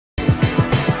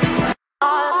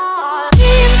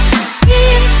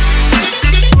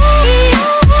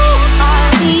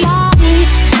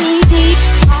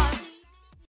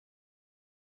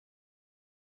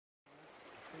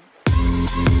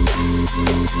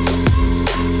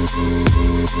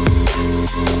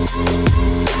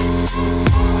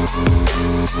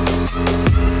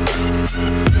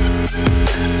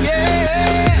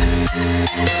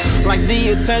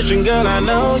attention, girl, I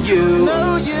know you.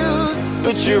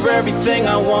 But you're everything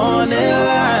I want in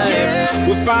life.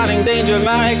 We're fighting danger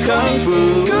like Kung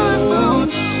Fu.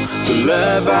 The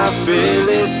love I feel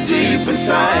is deep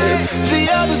inside. The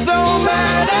others don't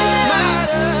matter.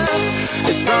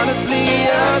 It's honestly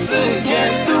us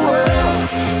against the world.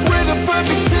 We're the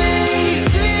perfect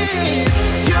team.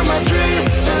 You're my dream,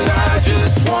 and I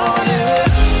just want it.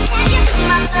 Can't get to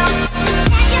myself.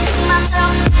 Can't get to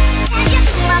myself. Can't get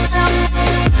to myself.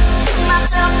 To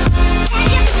myself. Can't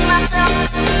get to myself.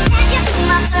 Can't get to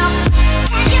myself.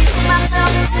 Can't get to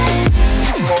myself.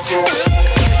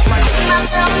 It's my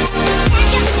myself. Can't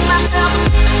get to myself.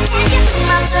 Can't get to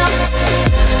myself.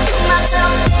 To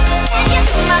myself. Can't get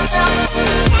to myself.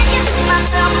 Can't get to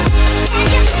myself. Can't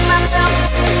get to myself.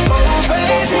 Oh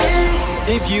baby,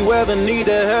 if you ever need a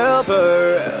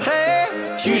helper,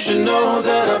 you should know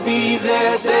that I'll be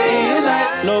there day and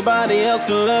night. Nobody else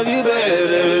can love you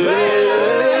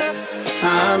better.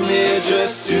 I'm here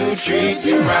just to treat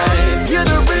you right. You're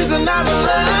the reason I'm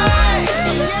alive.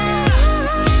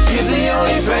 You're the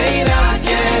only pain I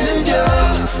can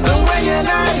endure. And when you're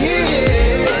not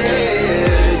here,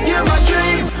 you're my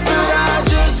dream, but I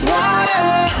just want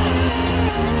it.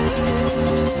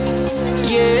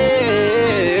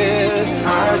 Yeah,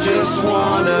 I just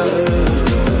wanna.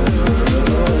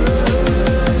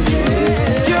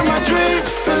 You're my dream,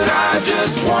 but I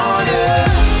just want it.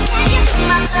 Can't get to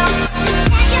myself.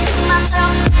 Can't get to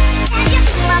myself. Can't get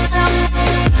to myself.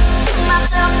 To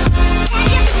myself. Can't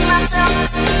get to myself.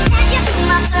 Can't get to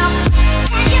myself.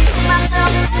 Can't get to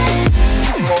myself.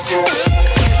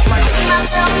 It's my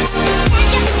myself. Can't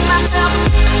get to myself.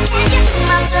 Can't get to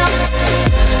myself.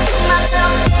 To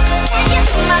myself. Can't get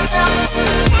to myself.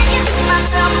 Can't get to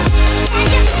myself. Can't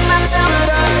get to myself. But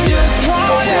I just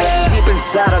want it. Deep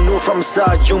inside, I knew from the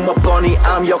start, you my bunny,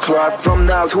 I'm your Clark. From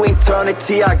now to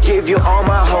eternity, I give you all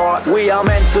my heart. We are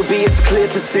meant to be, it's clear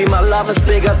to see. My love is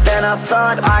bigger than I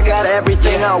thought. I got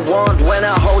everything I want when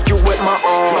I hold you with my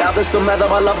arms. Now this don't matter,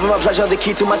 my love and my pleasure, the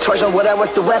key to my treasure.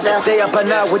 Whatever's the weather, day up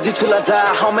and out with you till I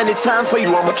die. How many times for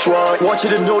you I'ma try? Want you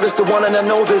to notice the one and I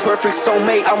know this perfect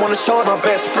soulmate. I wanna show it my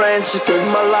best friend. She saved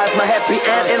my life, my happy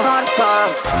end in hard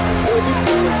times.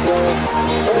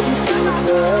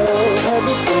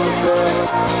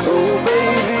 Oh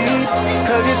baby,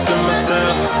 hug it to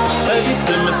myself, hug it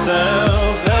to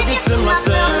myself, hug it to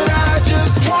myself. I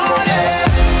just